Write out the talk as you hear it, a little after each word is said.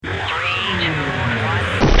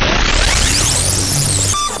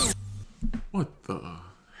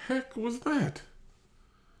was that?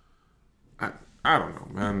 I don't know,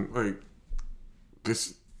 man. Like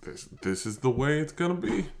this is the way it's gonna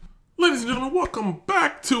be. Ladies and gentlemen, welcome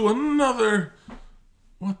back to another.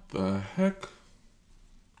 What the heck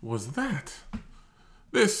was that?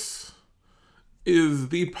 This is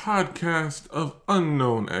the podcast of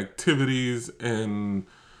unknown activities and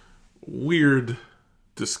weird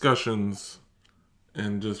discussions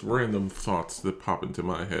and just random thoughts that pop into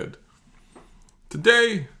my head.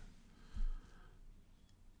 Today,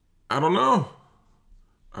 I don't know.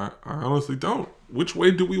 I honestly don't. Which way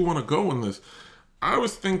do we want to go in this? I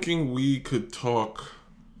was thinking we could talk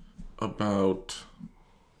about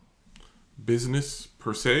business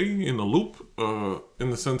per se in a loop,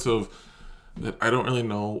 in the sense of that I don't really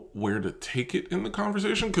know where to take it in the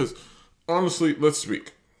conversation, because honestly, let's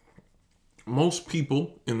speak. Most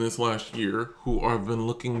people in this last year who have been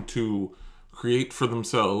looking to create for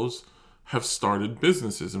themselves have started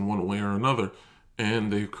businesses in one way or another,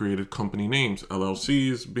 and they've created company names,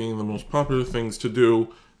 LLCs being the most popular things to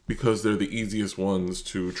do because they're the easiest ones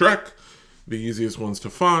to track, the easiest ones to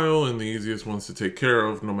file, and the easiest ones to take care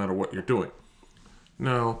of no matter what you're doing.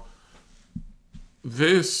 Now,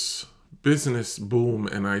 this business boom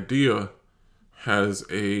and idea has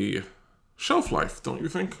a shelf life, don't you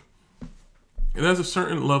think? It has a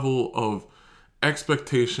certain level of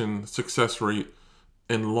expectation, success rate,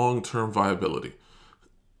 and long-term viability.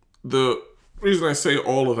 The reason I say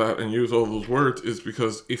all of that and use all those words is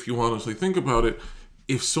because if you honestly think about it,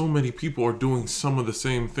 if so many people are doing some of the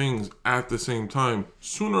same things at the same time,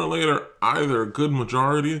 sooner or later, either a good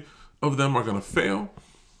majority of them are going to fail,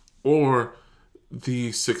 or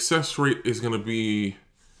the success rate is going to be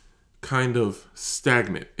kind of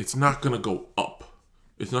stagnant. It's not going to go up.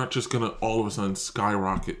 It's not just going to all of a sudden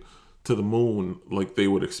skyrocket to the moon like they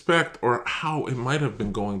would expect, or how it might have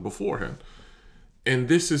been going beforehand. And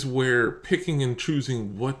this is where picking and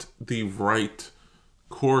choosing what the right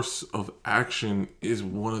course of action is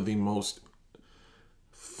one of the most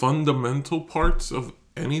fundamental parts of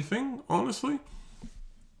anything, honestly.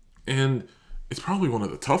 And it's probably one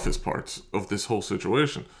of the toughest parts of this whole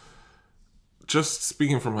situation. Just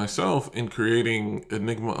speaking for myself, in creating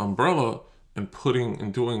Enigma Umbrella and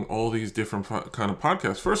doing all these different kind of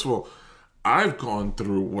podcasts. First of all, I've gone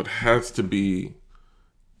through what has to be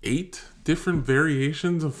 8 different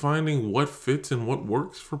variations of finding what fits and what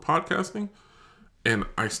works for podcasting. And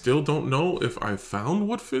I still don't know if I found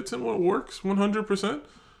what fits and what works 100%.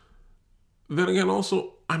 Then again,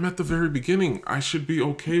 also, I'm at the very beginning. I should be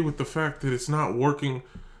okay with the fact that it's not working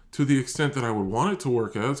to the extent that I would want it to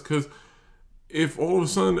work as, because if all of a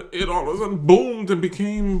sudden boomed and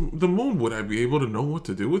became the moon, would I be able to know what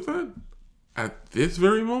to do with that at this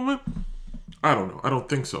very moment? I don't know. I don't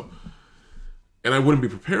think so. And I wouldn't be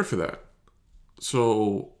prepared for that.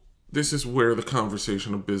 So this is where the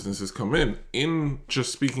conversation of businesses come in. In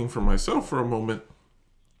just speaking for myself for a moment,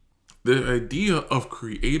 the idea of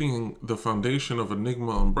creating the foundation of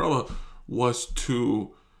Enigma Umbrella was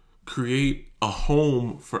to create a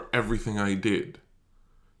home for everything I did.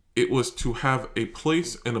 It was to have a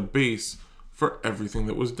place and a base for everything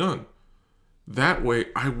that was done. That way,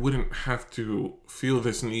 I wouldn't have to feel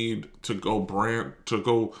this need to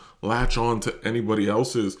go latch on to anybody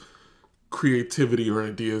else's creativity or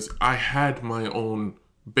ideas. I had my own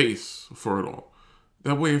base for it all.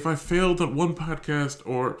 That way, if I failed at one podcast,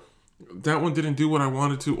 or that one didn't do what I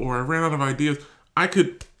wanted to, or I ran out of ideas, I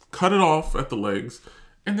could cut it off at the legs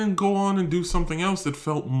and then go on and do something else that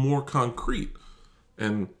felt more concrete.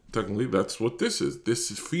 And technically, that's what this is.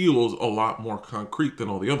 This feels a lot more concrete than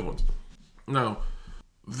all the other ones. Now,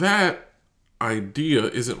 that idea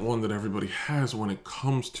isn't one that everybody has when it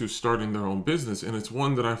comes to starting their own business, and it's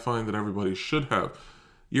one that I find that everybody should have.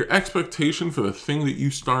 Your expectation for the thing that you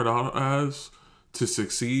start out as to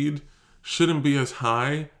succeed shouldn't be as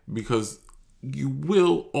high, because you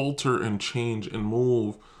will alter and change and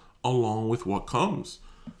move along with what comes.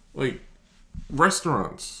 Like,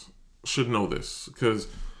 restaurants should know this, because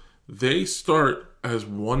they start as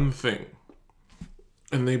one thing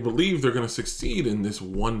and they believe they're going to succeed in this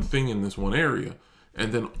one thing in this one area,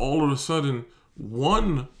 and then all of a sudden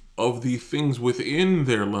one of the things within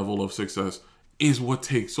their level of success is what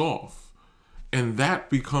takes off, and that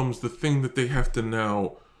becomes the thing that they have to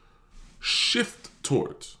now shift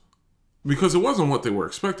towards, because it wasn't what they were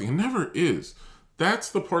expecting. It never is. That's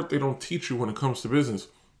the part they don't teach you when it comes to business.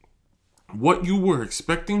 What you were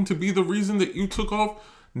expecting to be the reason that you took off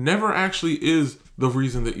never actually is the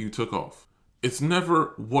reason that you took off. It's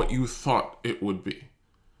never what you thought it would be.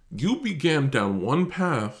 You began down one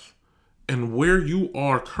path, and where you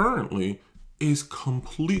are currently is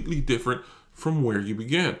completely different from where you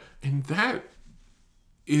began. And that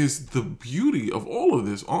is the beauty of all of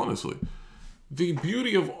this, honestly. The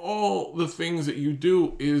beauty of all the things that you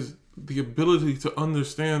do is the ability to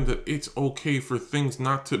understand that it's okay for things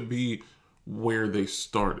not to be where they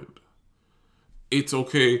started. It's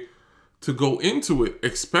okay to go into it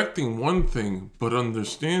expecting one thing, but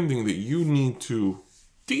understanding that you need to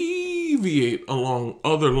deviate along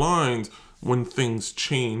other lines when things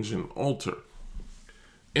change and alter.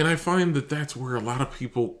 And I find that that's where a lot of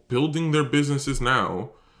people building their businesses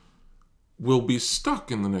now will be stuck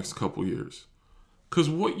in the next couple years. Because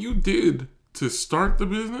what you did to start the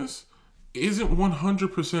business isn't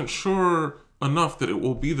 100% sure enough that it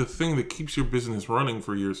will be the thing that keeps your business running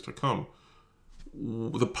for years to come.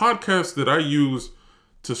 The podcasts that I use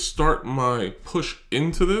to start my push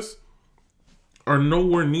into this are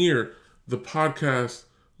nowhere near the podcasts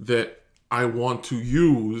that I want to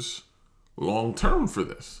use long term for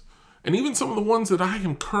this. And even some of the ones that I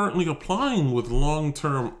am currently applying with long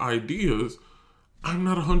term ideas, I'm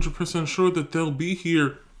not 100% sure that they'll be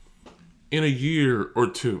here in a year or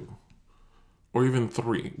two, or even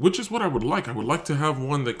 3, which is what I would like. I would like to have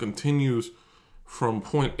one that continues from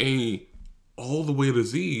point A all the way to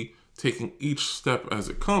Z, taking each step as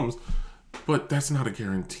it comes. But that's not a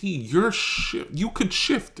guarantee. You could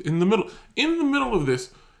shift in the middle. In the middle of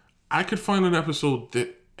this, I could find an episode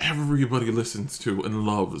that everybody listens to and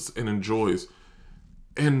loves and enjoys.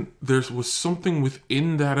 And there was something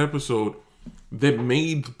within that episode that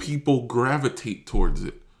made people gravitate towards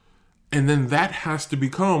it. And then that has to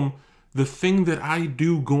become the thing that I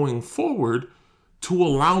do going forward to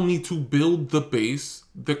allow me to build the base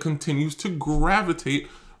that continues to gravitate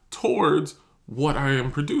towards what I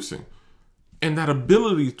am producing. And that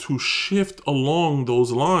ability to shift along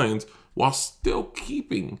those lines while still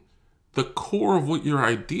keeping the core of what your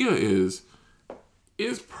idea is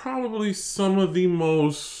probably some of the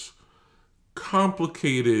most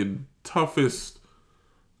complicated, toughest,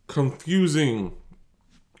 confusing,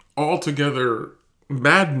 altogether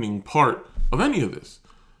maddening part of any of this.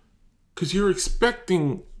 Because you're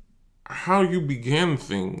expecting how you began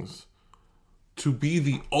things to be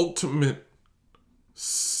the ultimate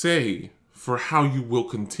say for how you will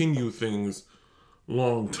continue things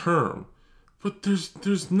long term. But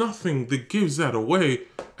there's nothing that gives that away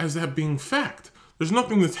as that being fact. There's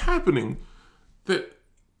nothing that's happening that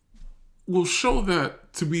will show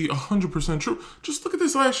that to be 100% true. Just look at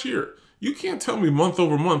this last year. You can't tell me month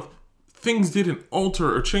over month things didn't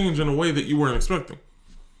alter or change in a way that you weren't expecting.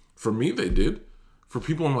 For me, they did. For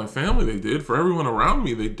people in my family, they did. For everyone around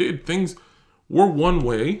me, they did. Things were one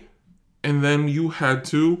way, and then you had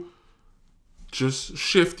to just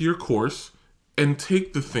shift your course and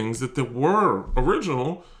take the things that were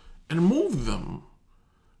original and move them,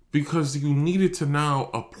 because you needed to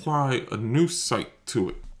now apply a new sight to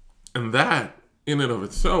it. And that, in and of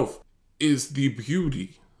itself, is the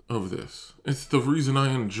beauty of this. It's the reason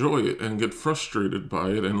I enjoy it and get frustrated by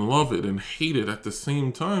it and love it and hate it at the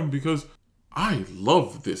same time, because I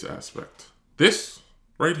love this aspect. This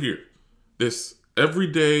right here. This every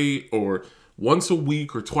day or once a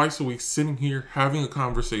week or twice a week, sitting here having a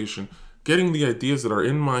conversation, getting the ideas that are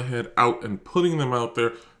in my head out and putting them out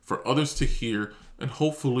there for others to hear, and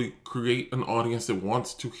hopefully create an audience that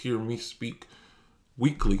wants to hear me speak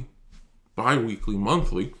weekly, bi-weekly,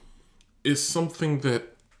 monthly, is something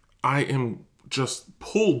that I am just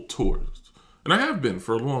pulled towards. And I have been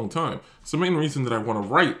for a long time. It's the main reason that I want to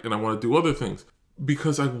write and I want to do other things.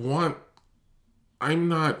 Because I'm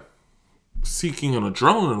not seeking an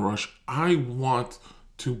adrenaline rush. I want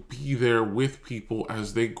to be there with people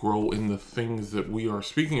as they grow in the things that we are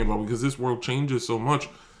speaking about. Because this world changes so much.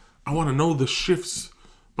 I want to know the shifts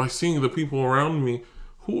by seeing the people around me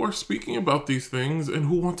who are speaking about these things and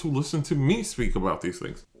who want to listen to me speak about these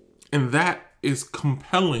things. And that is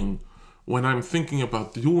compelling when I'm thinking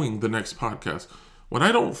about doing the next podcast. When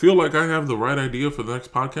I don't feel like I have the right idea for the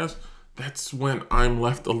next podcast, that's when I'm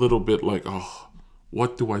left a little bit like, oh,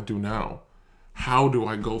 what do I do now? How do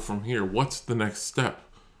I go from here? What's the next step?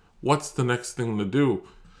 What's the next thing to do?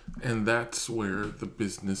 And that's where the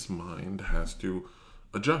business mind has to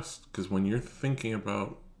adjust. Because when you're thinking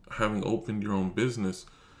about having opened your own business,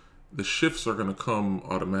 the shifts are going to come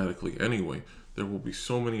automatically anyway. There will be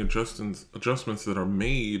so many adjustments that are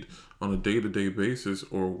made on a day-to-day basis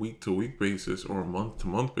or week-to-week basis or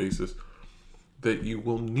month-to-month basis that you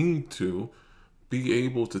will need to be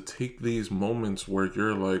able to take these moments where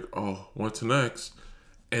you're like, oh, what's next?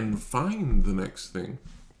 And find the next thing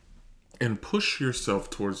and push yourself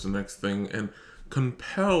towards the next thing and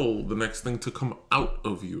compel the next thing to come out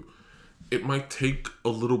of you. It might take a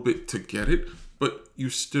little bit to get it, but you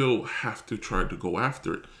still have to try to go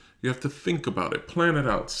after it. You have to think about it, plan it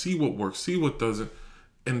out, see what works, see what doesn't,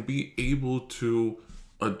 and be able to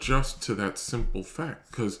adjust to that simple fact,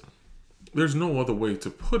 because there's no other way to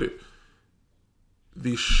put it.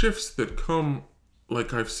 The shifts that come,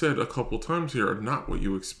 like I've said a couple times here, are not what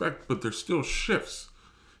you expect, but they're still shifts.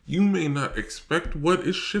 You may not expect what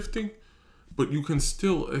is shifting, but you can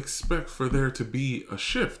still expect for there to be a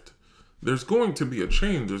shift. There's going to be a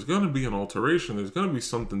change. There's going to be an alteration. There's going to be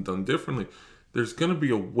something done differently. There's going to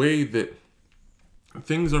be a way that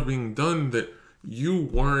things are being done that you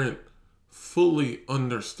weren't fully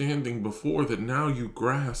understanding before, that now you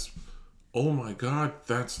grasp, oh my God,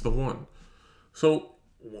 that's the one. So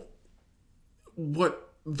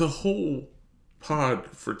what the whole pod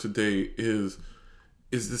for today is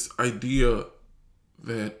this idea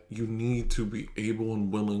that you need to be able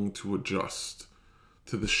and willing to adjust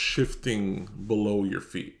to the shifting below your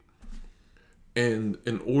feet. And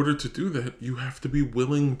in order to do that, you have to be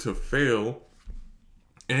willing to fail,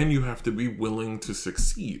 and you have to be willing to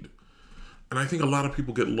succeed. And I think a lot of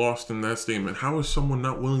people get lost in that statement. How is someone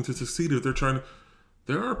not willing to succeed if they're trying to...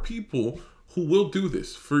 There are people who will do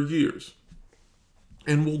this for years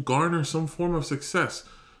and will garner some form of success,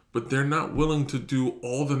 but they're not willing to do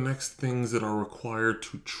all the next things that are required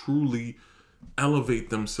to truly elevate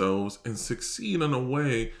themselves and succeed in a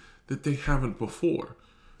way that they haven't before.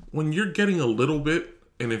 When you're getting a little bit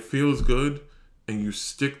and it feels good and you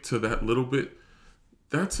stick to that little bit,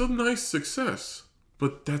 that's a nice success,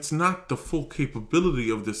 but that's not the full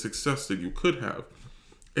capability of the success that you could have.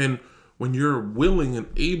 And when you're willing and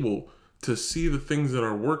able to see the things that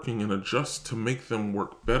are working and adjust to make them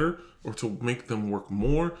work better, or to make them work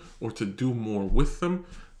more, or to do more with them,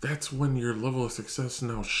 that's when your level of success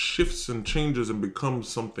now shifts and changes and becomes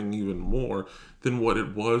something even more than what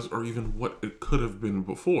it was, or even what it could have been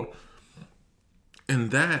before. And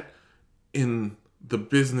that, in the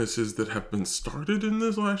businesses that have been started in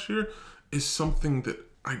this last year, is something that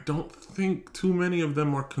I don't think too many of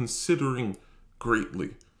them are considering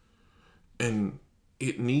greatly. And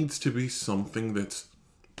it needs to be something that's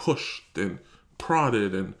pushed and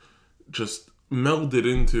prodded and just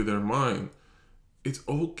melded into their mind. It's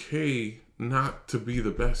okay not to be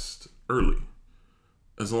the best early,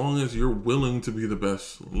 as long as you're willing to be the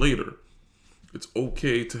best later. It's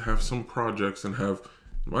okay to have some projects and have,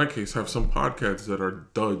 in my case, have some podcasts that are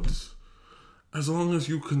duds, as long as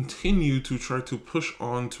you continue to try to push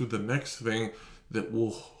on to the next thing that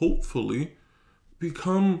will hopefully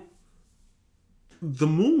become the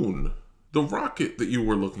moon, the rocket that you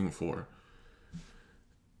were looking for.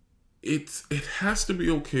 It has to be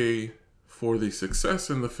okay for the success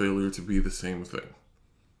and the failure to be the same thing,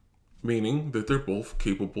 meaning that they're both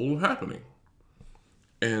capable of happening.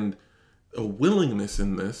 And a willingness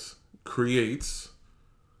in this creates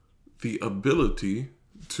the ability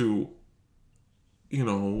to,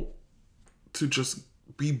 to just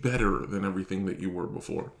be better than everything that you were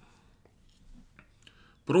before.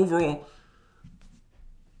 But overall,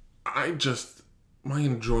 my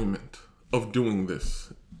enjoyment of doing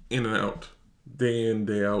this in and out, day in,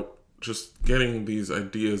 day out, just getting these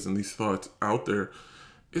ideas and these thoughts out there,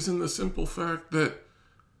 is in the simple fact that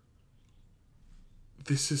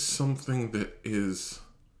this is something that is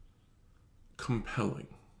compelling.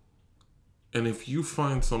 And if you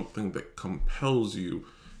find something that compels you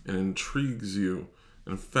and intrigues you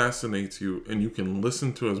and fascinates you, and you can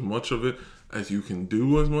listen to as much of it as you can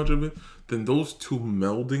do as much of it, then those two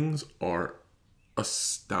meldings are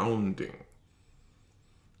astounding.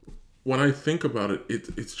 When I think about it,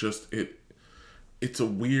 it's a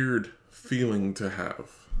weird feeling to have,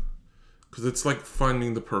 because it's like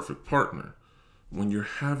finding the perfect partner. When you're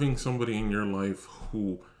having somebody in your life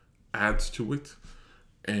who adds to it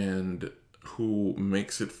and who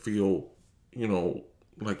makes it feel,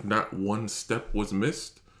 like not one step was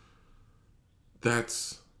missed,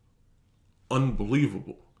 that's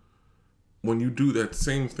unbelievable. When you do that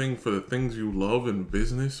same thing for the things you love in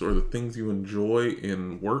business or the things you enjoy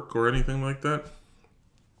in work or anything like that,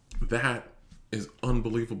 that is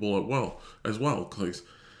unbelievable as well, because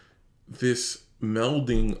this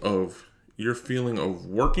melding of your feeling of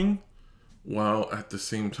working while at the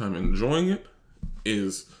same time enjoying it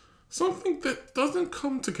is something that doesn't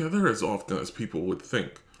come together as often as people would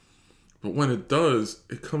think. But when it does,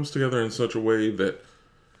 it comes together in such a way that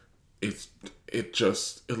it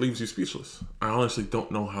leaves you speechless. I honestly don't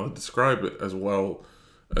know how to describe it as well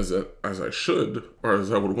as I should, or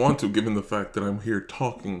as I would want to, given the fact that I'm here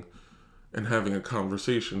talking and having a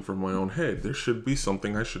conversation from my own head. There should be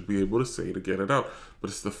something I should be able to say to get it out. But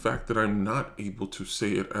it's the fact that I'm not able to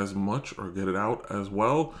say it as much or get it out as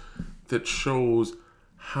well that shows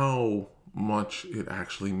how much it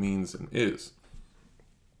actually means and is.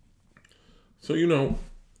 So,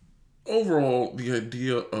 overall, the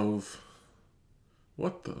idea of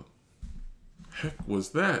what the heck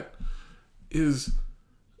was that is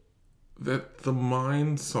that the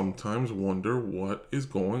mind sometimes wonder what is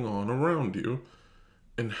going on around you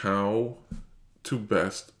and how to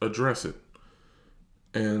best address it.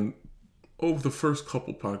 And over the first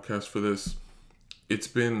couple podcasts for this, it's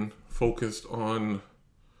been focused on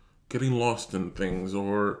getting lost in things,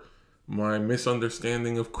 or my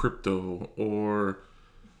misunderstanding of crypto, or,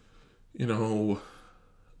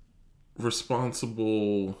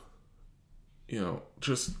 responsible,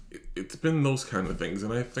 just, it's been those kind of things.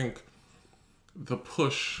 And I think the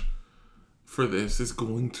push for this is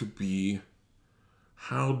going to be,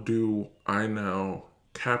 how do I now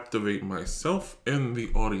captivate myself and the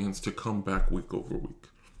audience to come back week over week?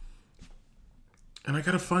 And I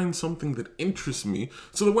gotta find something that interests me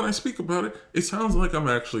so that when I speak about it, it sounds like I'm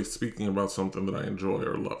actually speaking about something that I enjoy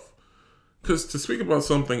or love. Because to speak about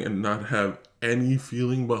something and not have any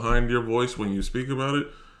feeling behind your voice when you speak about it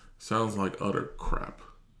sounds like utter crap.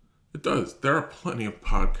 It does. There are plenty of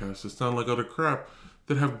podcasts that sound like utter crap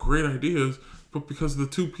that have great ideas, but because the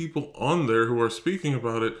two people on there who are speaking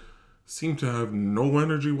about it seem to have no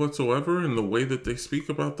energy whatsoever in the way that they speak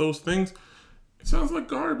about those things, it sounds like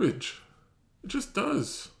garbage. It just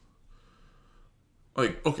does.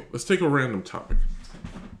 Like, okay, let's take a random topic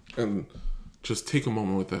and just take a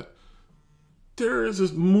moment with that. There is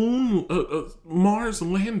this Mars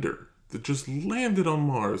lander that just landed on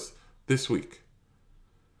Mars this week.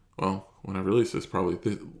 Well, when I release this,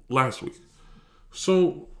 probably last week.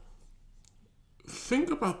 So,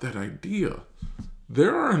 think about that idea.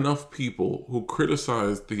 There are enough people who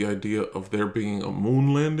criticize the idea of there being a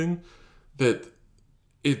moon landing that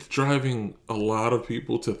it's driving a lot of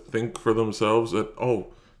people to think for themselves that,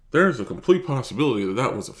 there's a complete possibility that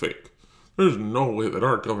that was a fake. There's no way that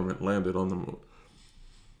our government landed on the moon.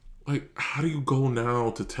 Like, how do you go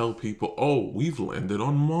now to tell people, we've landed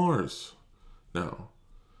on Mars now?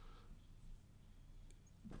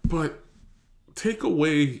 But take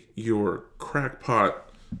away your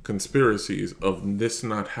crackpot conspiracies of this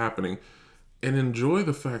not happening and enjoy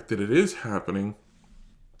the fact that it is happening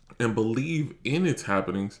and believe in its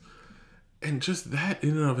happenings. And just that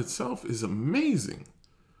in and of itself is amazing.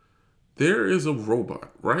 There is a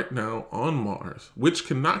robot right now on Mars which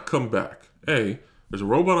cannot come back. There's a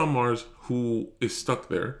robot on Mars who is stuck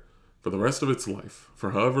there for the rest of its life,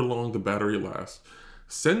 for however long the battery lasts,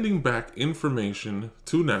 sending back information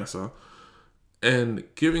to NASA and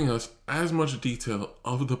giving us as much detail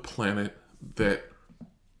of the planet that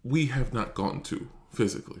we have not gone to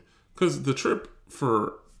physically. Because the trip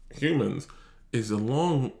for humans is a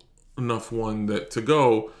long enough one that to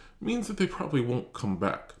go means that they probably won't come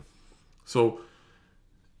back. So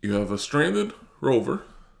you have a stranded rover,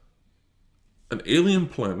 an alien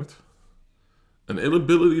planet, an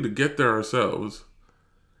inability to get there ourselves,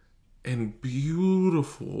 and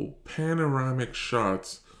beautiful panoramic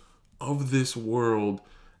shots of this world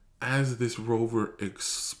as this rover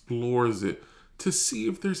explores it to see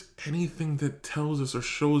if there's anything that tells us or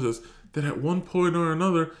shows us that at one point or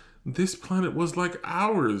another, this planet was like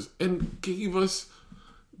ours and gave us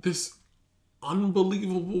this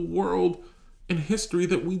unbelievable world and history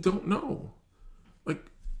that we don't know. Like,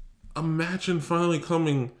 imagine finally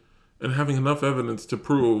coming and having enough evidence to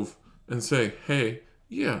prove and say, hey,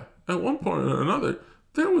 yeah, at one point or another,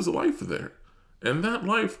 there was life there. And that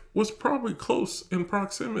life was probably close in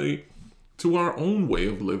proximity to our own way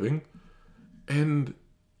of living. And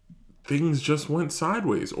things just went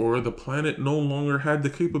sideways, or the planet no longer had the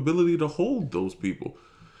capability to hold those people.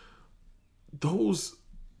 Those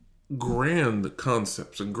grand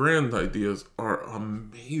concepts and grand ideas are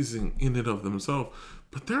amazing in and of themselves.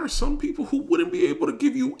 But there are some people who wouldn't be able to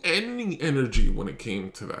give you any energy when it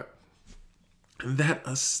came to that. And that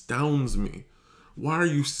astounds me. Why are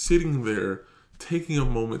you sitting there taking a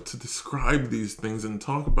moment to describe these things and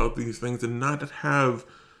talk about these things and not have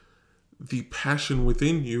the passion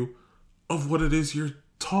within you of what it is you're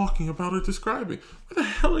talking about or describing? Why the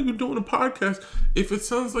hell are you doing a podcast if it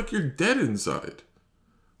sounds like you're dead inside?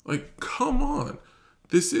 Like, come on.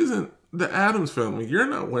 This isn't the Addams Family. You're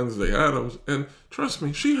not Wednesday Addams. And trust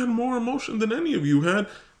me, she had more emotion than any of you had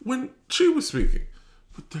when she was speaking.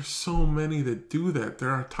 But there's so many that do that. There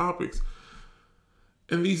are topics.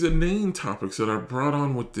 And these inane topics that are brought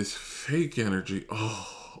on with this fake energy,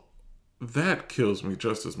 that kills me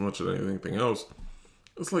just as much as anything else.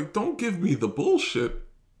 It's like, don't give me the bullshit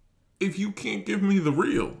if you can't give me the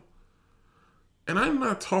real. And I'm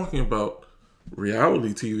not talking about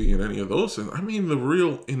reality TV and any of those things. I mean the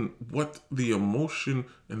real, in what the emotion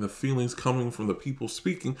and the feelings coming from the people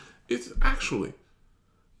speaking. It's actually,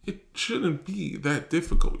 it shouldn't be that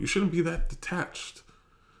difficult. You shouldn't be that detached,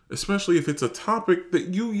 especially if it's a topic that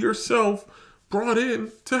you yourself brought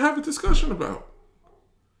in to have a discussion about.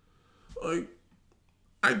 Like,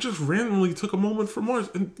 I just randomly took a moment for Mars,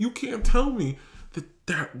 and you can't tell me that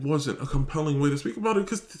that wasn't a compelling way to speak about it,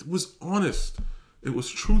 because it was honest. It was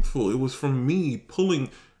truthful. It was from me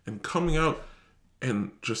pulling and coming out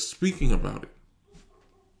and just speaking about it.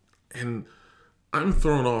 And I'm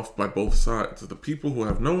thrown off by both sides, the people who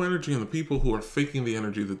have no energy and the people who are faking the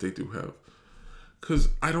energy that they do have. Because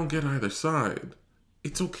I don't get either side.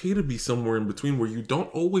 It's okay to be somewhere in between, where you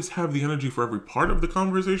don't always have the energy for every part of the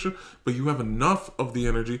conversation, but you have enough of the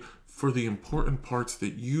energy for the important parts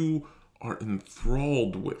that you are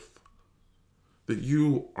enthralled with, that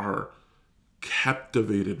you are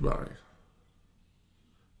captivated by.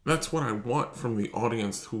 That's what I want from the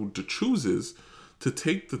audience who chooses to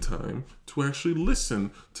take the time to actually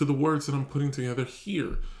listen to the words that I'm putting together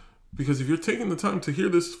here. Because if you're taking the time to hear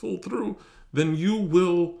this full through, then you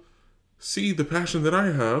will see the passion that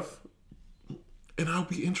I have, and I'll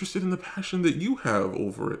be interested in the passion that you have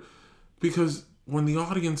over it. Because when the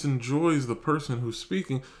audience enjoys the person who's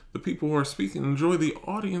speaking, the people who are speaking enjoy the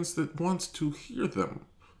audience that wants to hear them.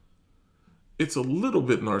 It's a little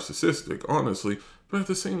bit narcissistic, honestly, but at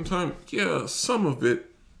the same time, yeah, some of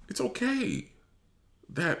it, it's okay.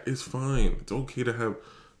 That is fine. It's okay to have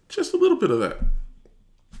just a little bit of that.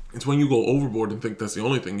 It's when you go overboard and think that's the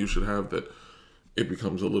only thing you should have that it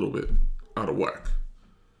becomes a little bit out of whack.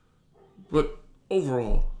 But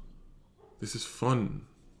overall, this is fun.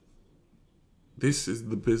 This is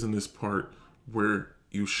the business part where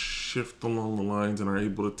you shift along the lines and are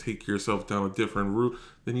able to take yourself down a different route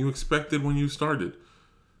than you expected when you started.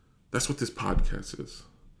 That's what this podcast is.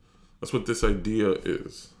 That's what this idea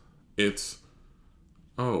is. It's,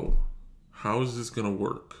 oh, how is this going to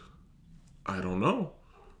work? I don't know.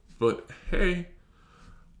 But hey,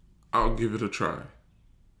 I'll give it a try.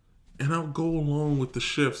 And I'll go along with the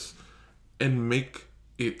shifts and make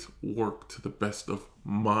it work to the best of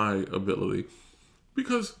my ability.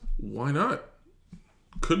 Because why not?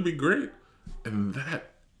 Could be great. And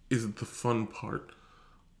that is the fun part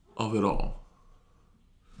of it all.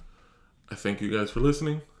 I thank you guys for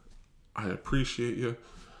listening. I appreciate you.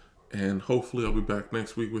 And hopefully I'll be back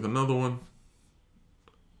next week with another one.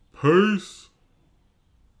 Peace.